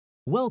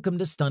Welcome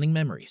to Stunning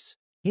Memories.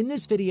 In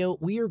this video,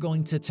 we are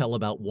going to tell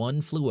about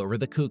One Flew Over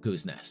the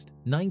Cuckoo's Nest,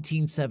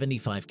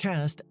 1975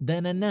 cast,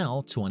 then and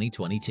now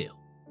 2022.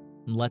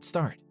 Let's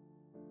start.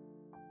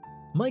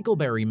 Michael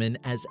Berryman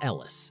as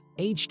Ellis,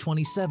 age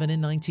 27 in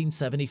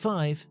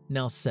 1975,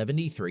 now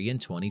 73 in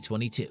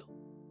 2022.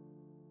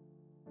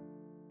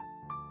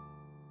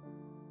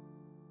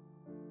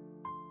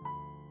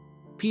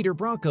 Peter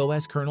Brocco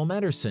as Colonel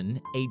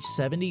Matterson, age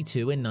 72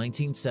 in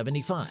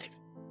 1975.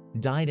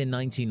 Died in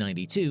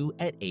 1992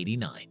 at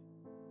 89.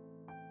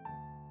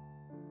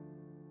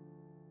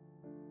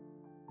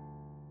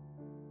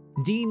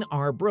 Dean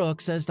R.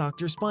 Brooks as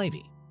Dr.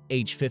 Spivey,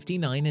 age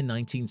 59 in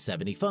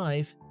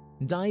 1975.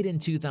 Died in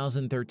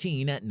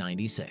 2013 at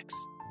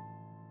 96.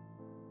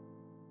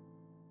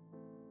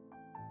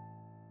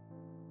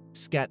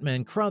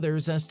 Scatman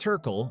Crothers as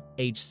Turkle,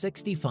 age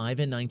 65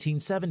 in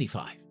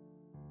 1975.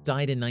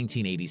 Died in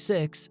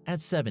 1986 at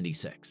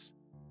 76.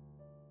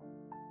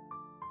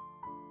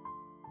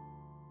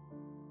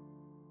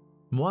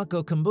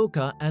 Mwako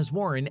Cumbuka as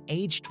Warren,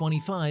 age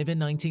 25 in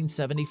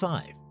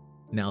 1975,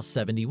 now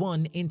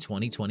 71 in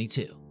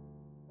 2022.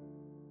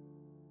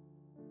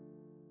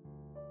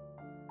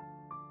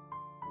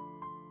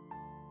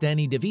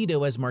 Danny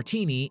DeVito as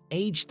Martini,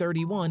 age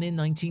 31 in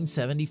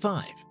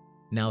 1975,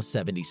 now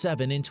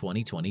 77 in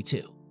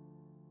 2022.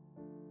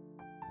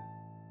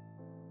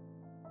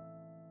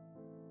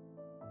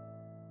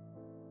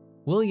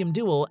 William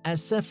Duell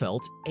as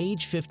Sefelt,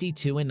 age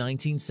 52 in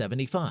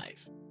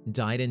 1975.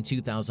 Died in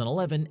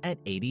 2011 at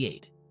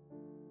 88.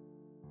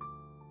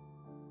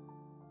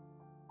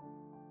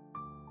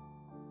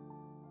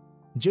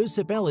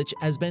 Josip Elic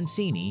as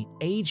Bancini,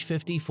 age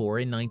 54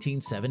 in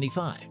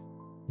 1975.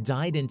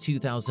 Died in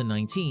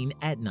 2019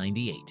 at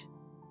 98.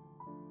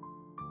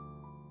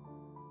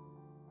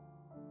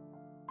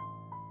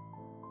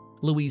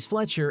 Louise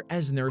Fletcher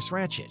as Nurse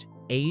Ratched,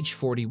 age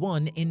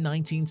 41 in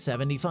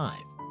 1975.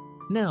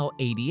 Now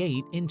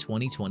 88 in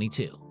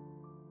 2022.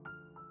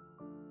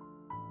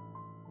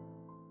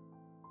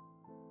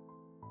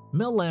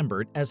 Mel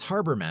Lambert as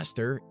Harbor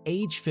Master,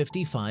 age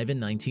 55 in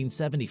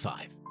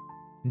 1975.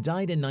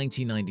 Died in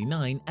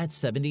 1999 at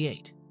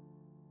 78.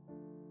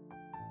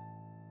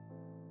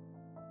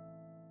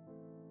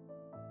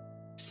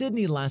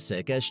 Sidney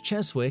Lassick as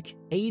Cheswick,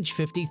 age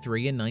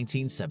 53 in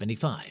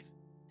 1975.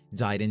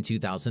 Died in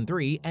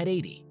 2003 at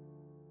 80.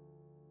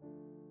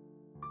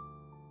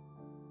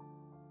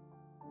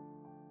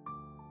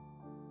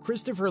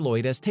 Christopher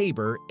Lloyd as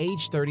Tabor,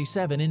 age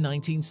 37 in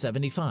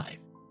 1975.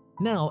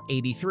 Now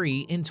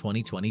 83 in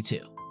 2022.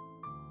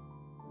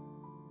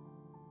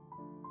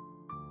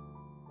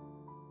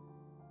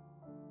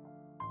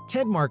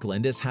 Ted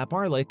Markland as Hap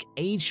Arlick,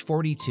 age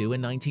 42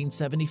 in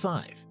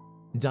 1975.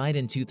 Died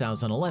in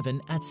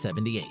 2011 at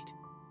 78.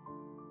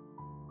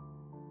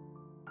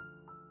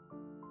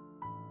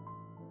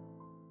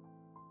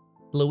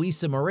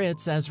 Louisa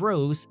Moritz as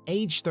Rose,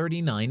 age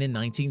 39 in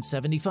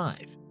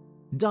 1975.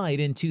 Died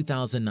in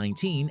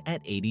 2019 at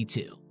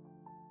 82.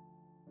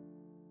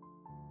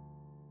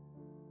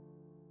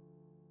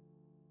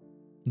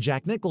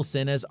 Jack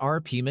Nicholson as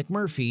R.P.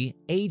 McMurphy,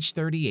 age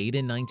 38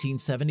 in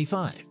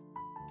 1975.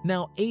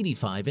 Now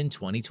 85 in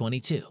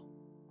 2022.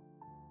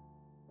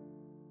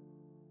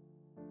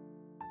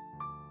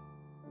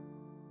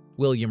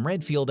 William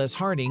Redfield as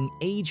Harding,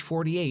 age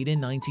 48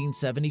 in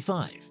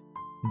 1975.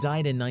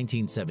 Died in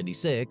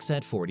 1976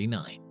 at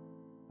 49.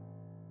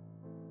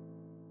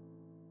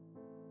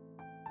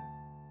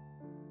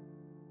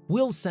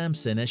 Will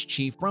Sampson as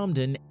Chief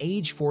Bromden,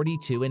 age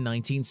 42 in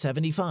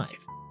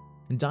 1975.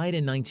 Died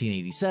in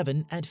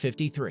 1987 at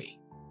 53.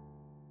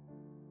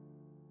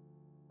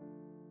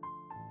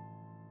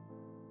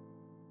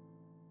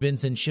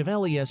 Vincent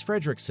Schiavelli as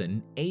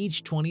Fredrickson,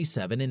 age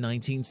 27 in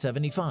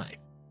 1975.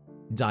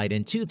 Died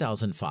in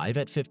 2005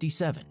 at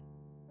 57.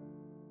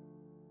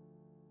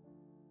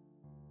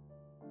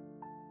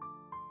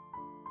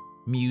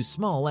 Muse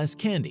Small as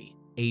Candy,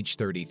 age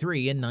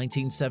 33 in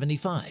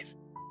 1975.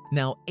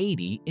 Now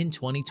 80 in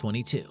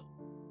 2022.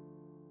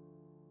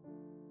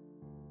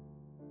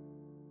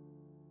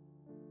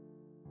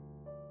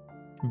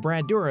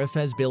 Brad Dourif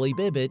as Billy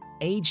Bibbit,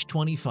 age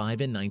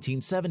 25 in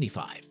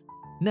 1975.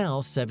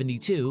 Now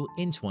 72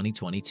 in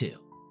 2022.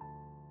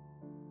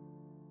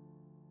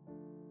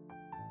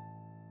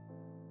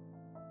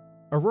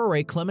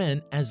 Aurora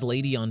Clement as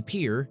Lady on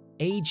Pier,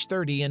 age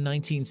 30 in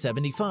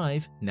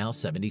 1975. Now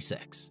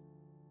 76.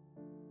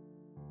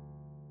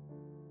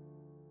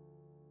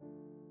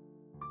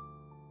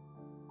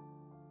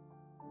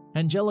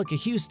 Angelica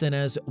Houston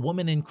as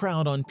Woman in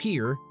Crowd on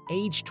Pier,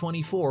 age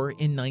 24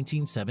 in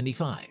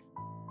 1975.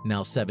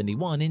 Now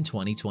 71 in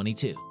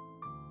 2022.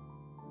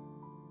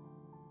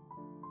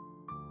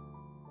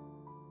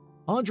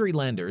 Audrey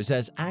Landers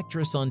as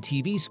Actress on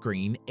TV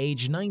Screen,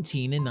 age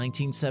 19 in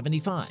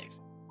 1975.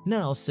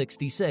 Now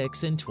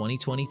 66 in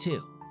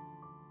 2022.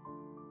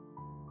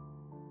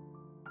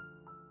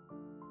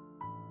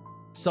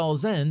 Saul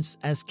Zaentz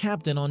as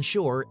Captain on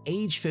Shore,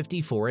 age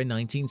 54 in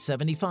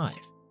 1975.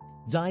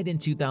 Died in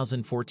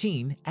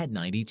 2014 at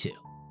 92.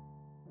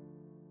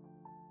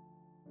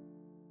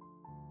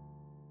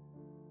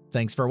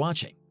 Thanks for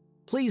watching.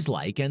 Please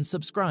like and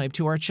subscribe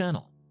to our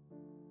channel.